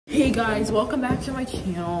Hey guys, welcome back to my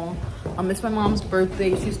channel. It's my mom's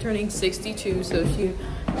birthday. She's turning 62, so she's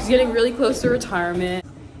getting really close to retirement.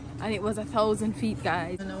 And it was 1,000 feet,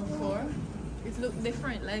 guys. 104. It looked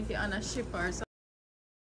different, like you're on a ship or something.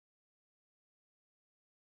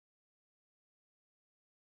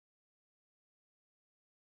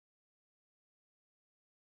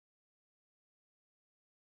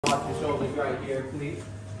 Watch your shoulders right here, please.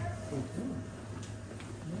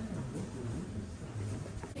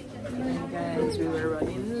 Guys, we were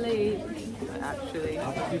running late, but actually we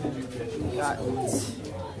got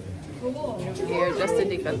here just to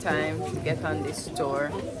take a time to get on this tour.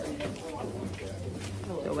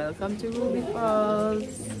 So welcome to Ruby Falls.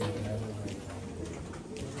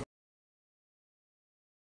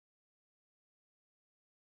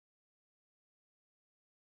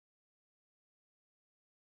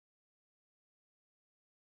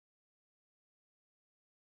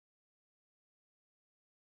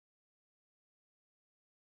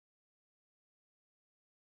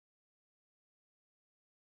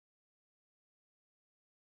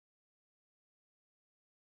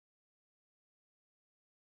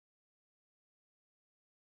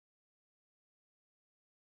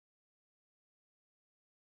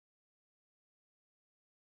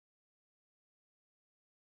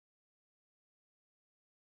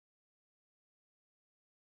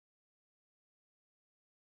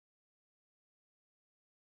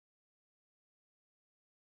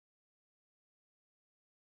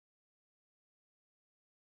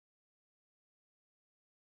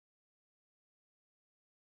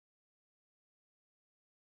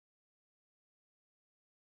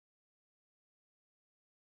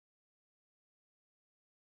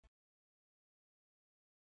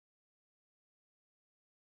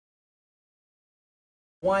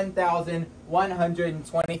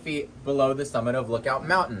 (1,120 feet below the summit of Lookout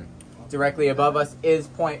Mountain. Directly above us is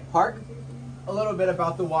Point Park. A little bit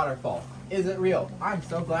about the waterfall. Is it real? I'm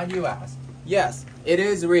so glad you asked. Yes, it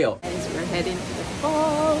is real. Guys, we're heading to the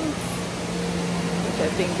falls, which I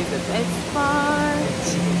think is the best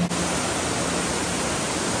part.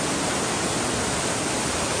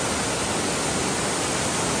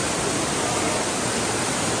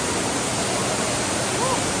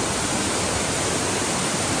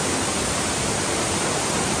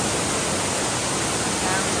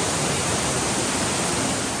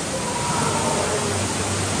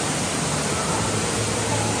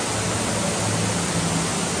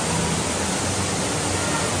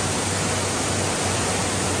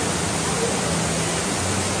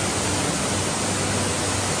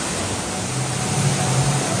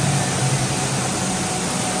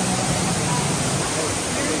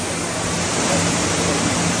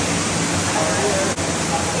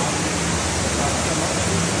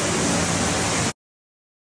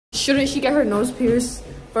 Shouldn't she get her nose pierced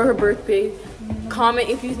for her birthday? Comment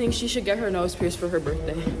if you think she should get her nose pierced for her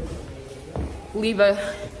birthday.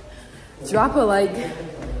 Drop a like.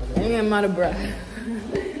 I am out of breath.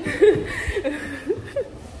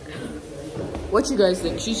 What you guys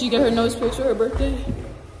think? Should she get her nose pierced for her birthday?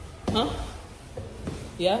 Huh?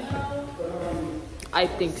 Yeah? I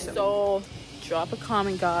think so. So, drop a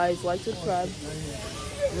comment, guys. Like, subscribe.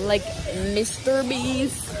 Like Mr.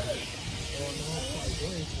 Beast.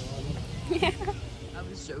 I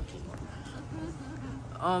was joking.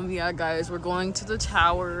 Yeah, guys, we're going to the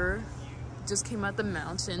tower. Just came out the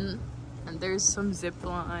mountain, and there's some zip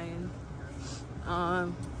line.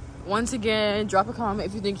 Once again, drop a comment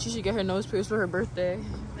if you think she should get her nose pierced for her birthday.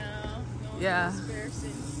 No, yeah.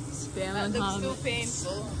 Spam that looks so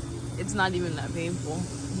painful. It's not even that painful.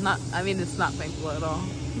 I mean, it's not painful at all.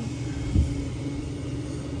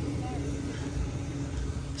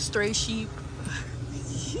 Stray sheep.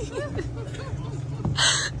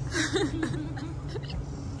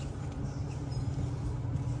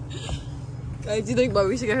 Guys, do you think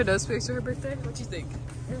Bobby should get her nose pierced for her birthday? What do you think?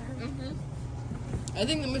 I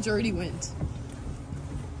think the majority went.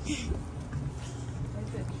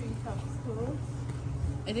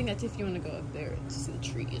 I think that's if you want to go up there to see the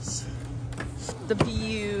trees. The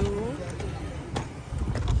view.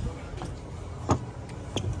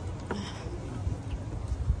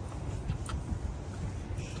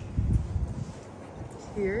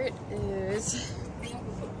 Here it is.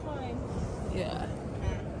 Yeah.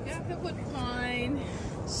 You have to put pine.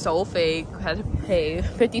 So fake. Had to pay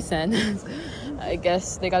 50 cents. I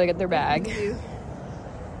guess they gotta get their bag.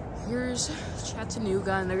 Here's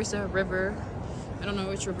Chattanooga, and there's a river. I don't know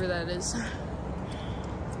which river that is.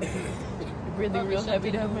 Really real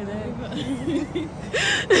heavy down my neck.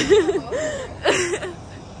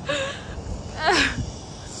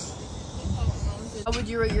 How would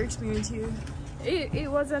you rate your experience here? It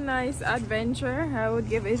was a nice adventure. I would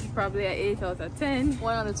give it probably an 8 out of 10.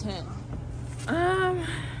 1 out of 10.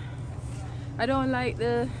 I don't like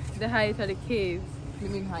the height of the cave. You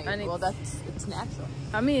mean height? And Well, it's natural.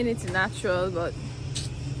 I mean, it's natural, but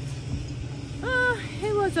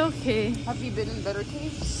it was okay. Have you been in better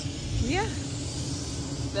caves? Yeah.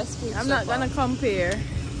 Best cave I'm so not far. gonna compare,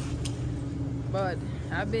 but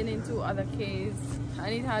I've been into other caves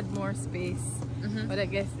and it had more space. But I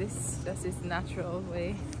guess that's its natural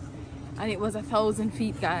way. And it was 1,000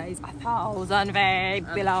 feet, guys. 1,000 feet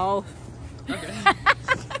below. Okay.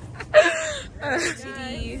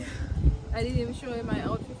 Guys, I didn't even show you my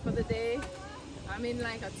outfit for the day. I'm in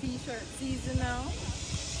like a t-shirt season now.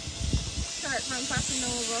 Shirt from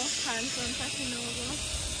Chattanooga, pants from Chattanooga,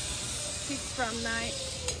 kicks from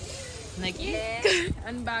Nike. Yeah.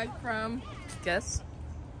 And bag from Guess.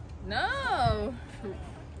 no.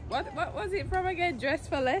 What was it from again? Dress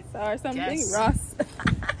for Less or something? Guess. Ross.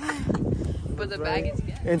 But the bag is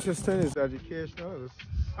good. Interesting, it's educational. It was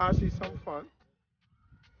actually some fun.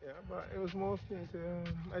 Yeah, but it was mostly into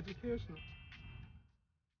education.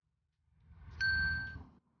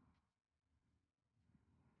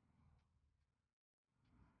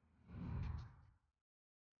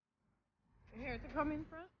 Here to come in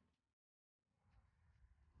front.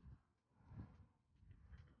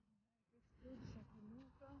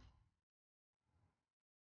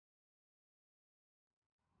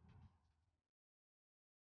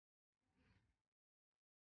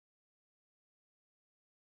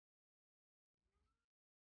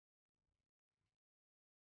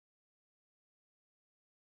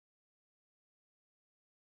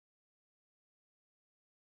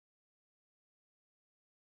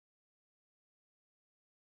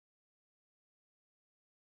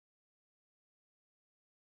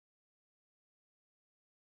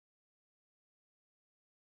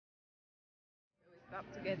 Stop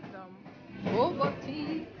to get some boba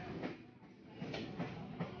tea.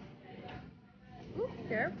 Ooh,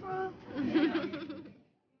 careful.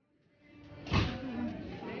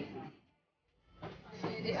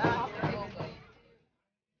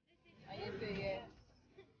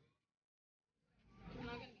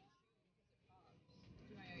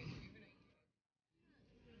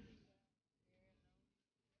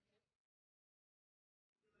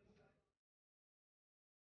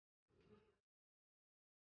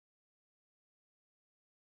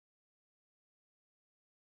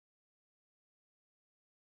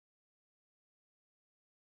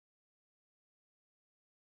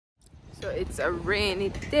 So it's a rainy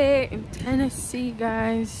day in Tennessee,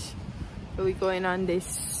 guys. So we're going on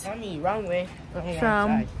this Wrong way.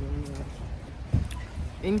 tram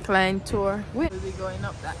incline tour. We'll be going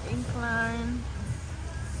up that incline.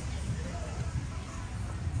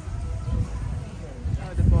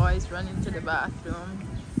 Oh, the boys running to the bathroom.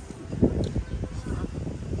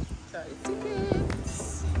 Try the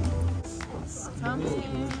tickets. It's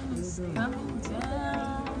coming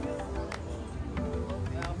down.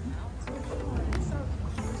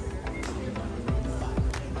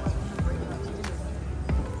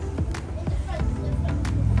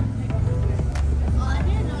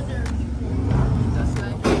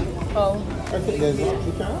 I think there's one.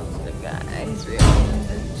 You can? The guys, we're on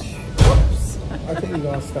the whoops. I think you're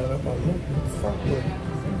going to stand up on the front way.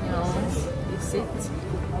 No, you sit.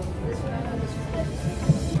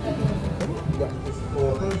 You got this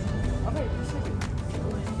forward.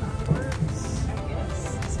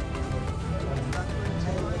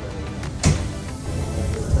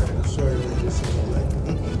 Show you what this is like.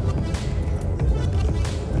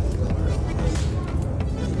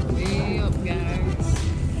 Way up, guys.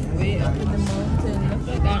 Way up in the mountain.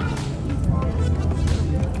 Look at that.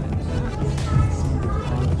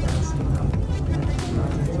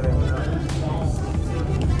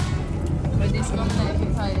 But this one like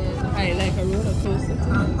it's high like a roller coaster.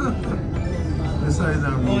 This side is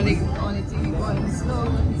not Only thing is going slow.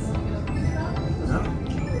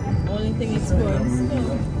 Only thing is going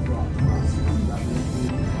slow.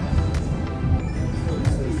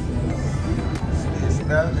 It's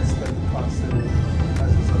better than study constantly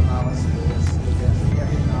as it's analysis against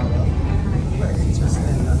getting out of. But it's just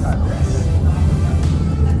in the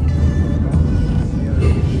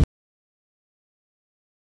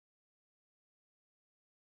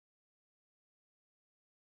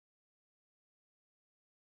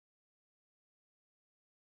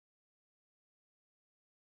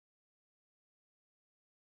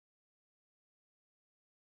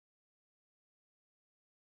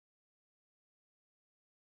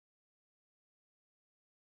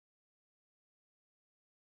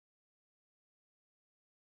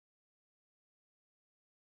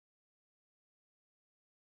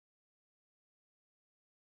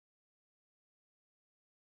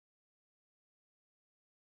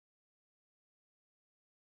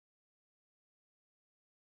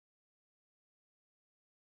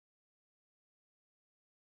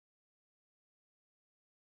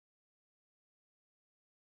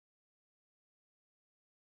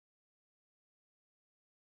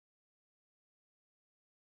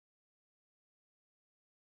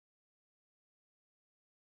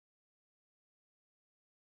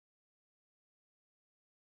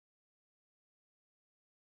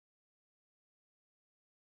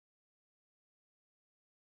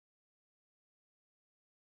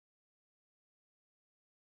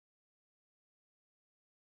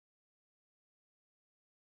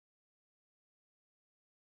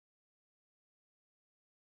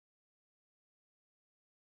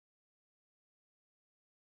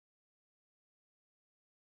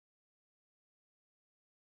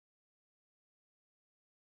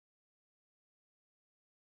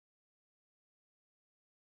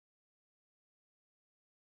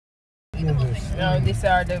No, these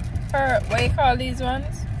are the what do you call these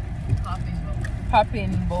ones?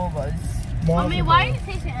 Popping bobas. Mommy, why are you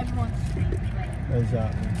tasting everyone's drink?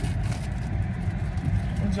 Exactly.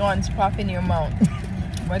 Which ones pop in your mouth?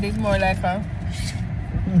 What is more like a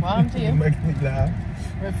warm to you? Make me laugh.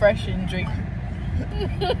 Refreshing drink.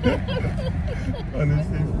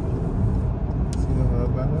 Honestly. See the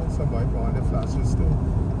balance? Somebody buying the flashes too.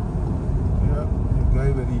 Yeah, you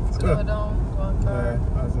guys ready? Slow down, one car. Yeah,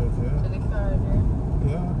 hazard, To yeah. the car there.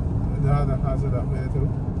 Yeah, they have the hazard up there too.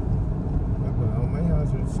 Yeah, but how many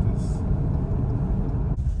hazards this?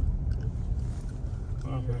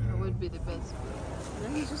 It would be the best.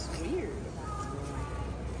 That is just weird.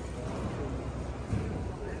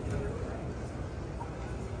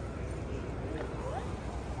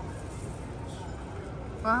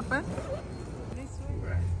 What happened?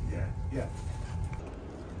 Right, yeah, yeah.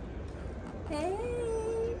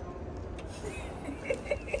 Hey!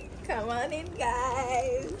 Come on in,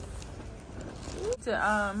 guys. To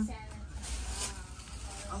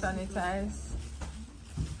sanitize.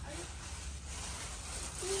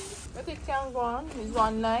 But it can go on. It's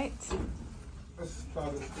one night. Let's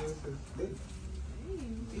start with this.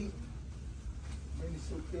 Big. Many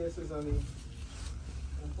suitcases on it.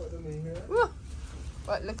 And put them in here. Woo.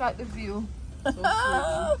 But look at the view.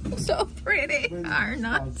 So pretty. Are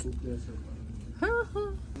not.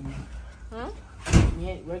 Huh?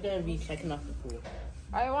 Yeah, we're gonna be checking out the pool.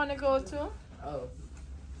 I want to go too. Oh.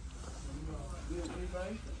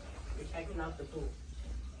 We're checking out the pool.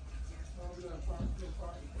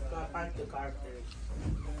 Gotta park the car first.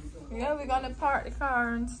 Yeah, we're gonna park the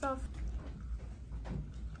car and stuff.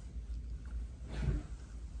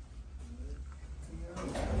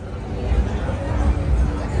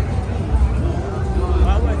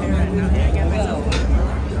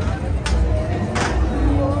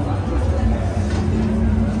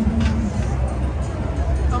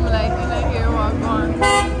 Come like in here, walk on.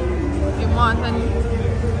 You want any?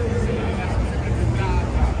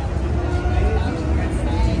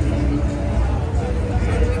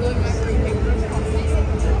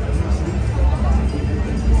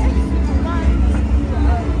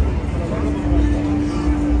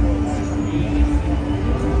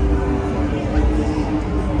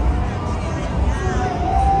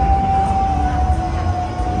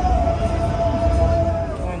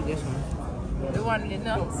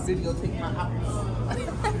 Video take my house.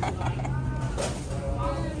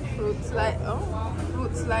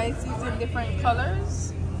 Fruit slices in different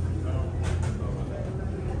colors.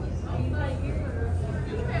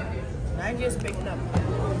 I just picked up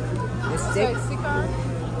the So stick. it's sticker.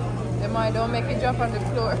 Them I don't make it drop on the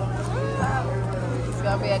floor. It's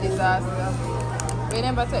gonna be a disaster. We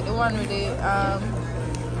never take the one with the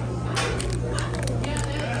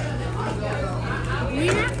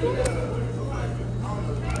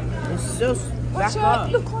It's just watch back out,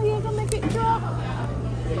 up. look how you're gonna make it drop.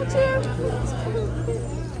 Watch out.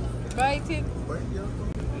 Bite it.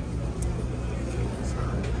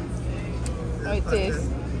 How it tastes.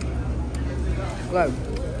 Good.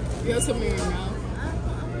 You have some in your mouth.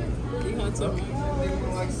 You have some.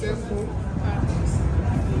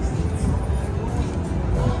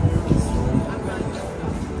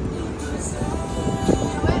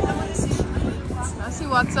 I see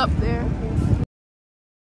what's up there.